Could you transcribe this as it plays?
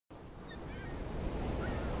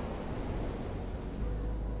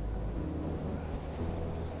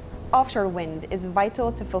offshore wind is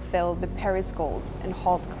vital to fulfill the Paris goals and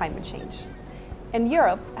halt climate change. And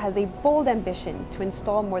Europe has a bold ambition to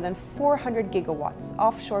install more than 400 gigawatts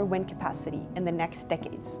offshore wind capacity in the next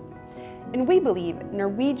decades. And we believe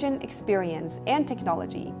Norwegian experience and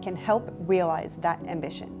technology can help realize that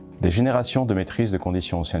ambition. Des générations de maîtrise de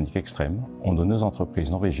conditions océaniques extrêmes ont donné aux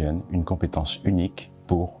entreprises norvégiennes une compétence unique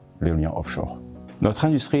pour l'éolien offshore. Notre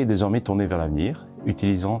industrie est désormais tournée vers l'avenir,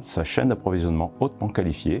 utilisant sa chaîne d'approvisionnement hautement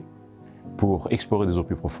qualifiée pour explorer des eaux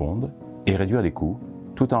plus profondes et réduire les coûts,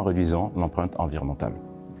 tout en réduisant l'empreinte environnementale.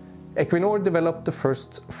 Equinor developed the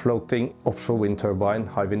first floating offshore wind turbine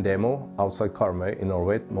Hywind demo outside Karmøy in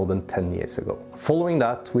Norway more than 10 years ago. Following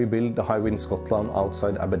that, we built the Hywind Scotland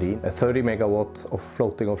outside Aberdeen, a 30 megawatt of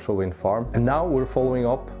floating offshore wind farm. And now we're following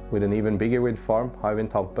up with an even bigger wind farm, Hywind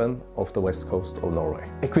Tampen, off the west coast of Norway.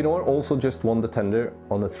 Equinor also just won the tender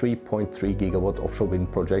on a 3.3 gigawatt offshore wind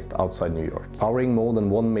project outside New York, powering more than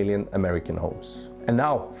 1 million American homes. And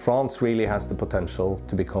now, France really has the potential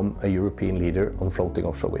to become a European leader on floating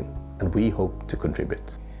offshore wind, and we hope to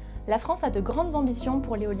contribute. La France a de grandes ambitions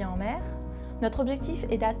pour l'éolien en mer. Notre objectif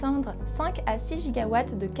est d'atteindre 5 à 6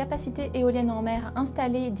 gigawatts de capacité éolienne en mer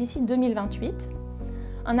installée d'ici 2028.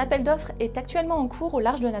 Un appel d'offres est actuellement en cours au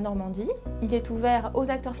large de la Normandie. Il est ouvert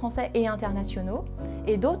aux acteurs français et internationaux,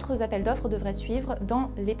 et d'autres appels d'offres devraient suivre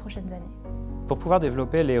dans les prochaines années. Pour pouvoir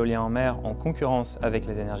développer l'éolien en mer en concurrence avec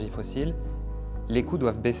les énergies fossiles, les coûts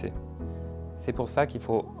doivent baisser. C'est pour ça qu'il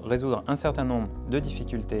faut résoudre un certain nombre de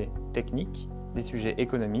difficultés techniques, des sujets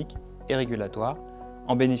économiques et régulatoires,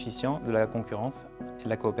 en bénéficiant de la concurrence et de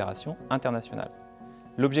la coopération internationale.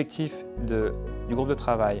 L'objectif du groupe de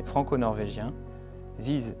travail franco-norvégien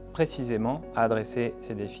vise précisément à adresser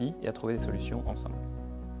ces défis et à trouver des solutions ensemble.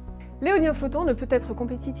 L'éolien flottant ne peut être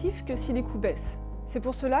compétitif que si les coûts baissent. C'est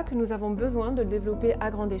pour cela que nous avons besoin de le développer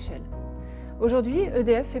à grande échelle. Aujourd'hui,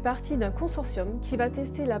 EDF fait partie d'un consortium qui va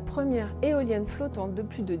tester la première éolienne flottante de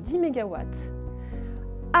plus de 10 MW,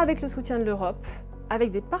 avec le soutien de l'Europe,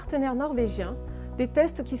 avec des partenaires norvégiens, des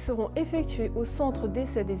tests qui seront effectués au centre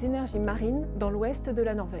d'essai des énergies marines dans l'ouest de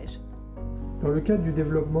la Norvège. Dans le cadre du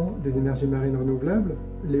développement des énergies marines renouvelables,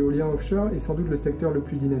 l'éolien offshore est sans doute le secteur le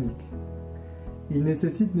plus dynamique. Il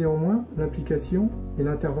nécessite néanmoins l'implication et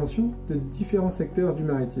l'intervention de différents secteurs du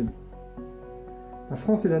maritime. La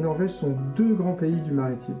France et la Norvège sont deux grands pays du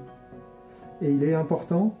maritime. Et il est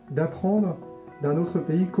important d'apprendre d'un autre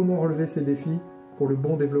pays comment relever ces défis pour le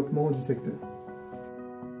bon développement du secteur.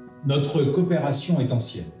 Notre coopération est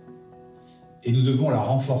ancienne et nous devons la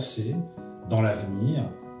renforcer dans l'avenir,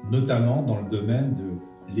 notamment dans le domaine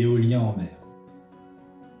de l'éolien en mer.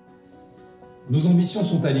 Nos ambitions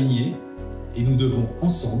sont alignées et nous devons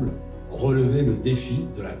ensemble relever le défi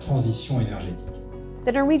de la transition énergétique.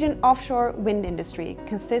 The Norwegian offshore wind industry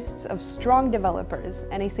consists of strong developers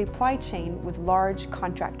and a supply chain with large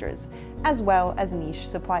contractors, as well as niche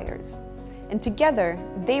suppliers. And together,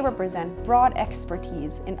 they represent broad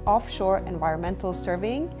expertise in offshore environmental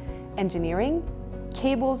surveying, engineering,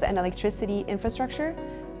 cables and electricity infrastructure,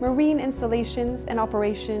 marine installations and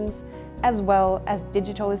operations, as well as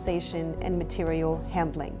digitalization and material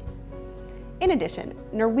handling. In addition,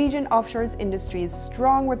 Norwegian offshore industry's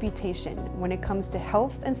strong reputation when it comes to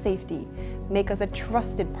health and safety make us a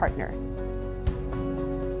trusted partner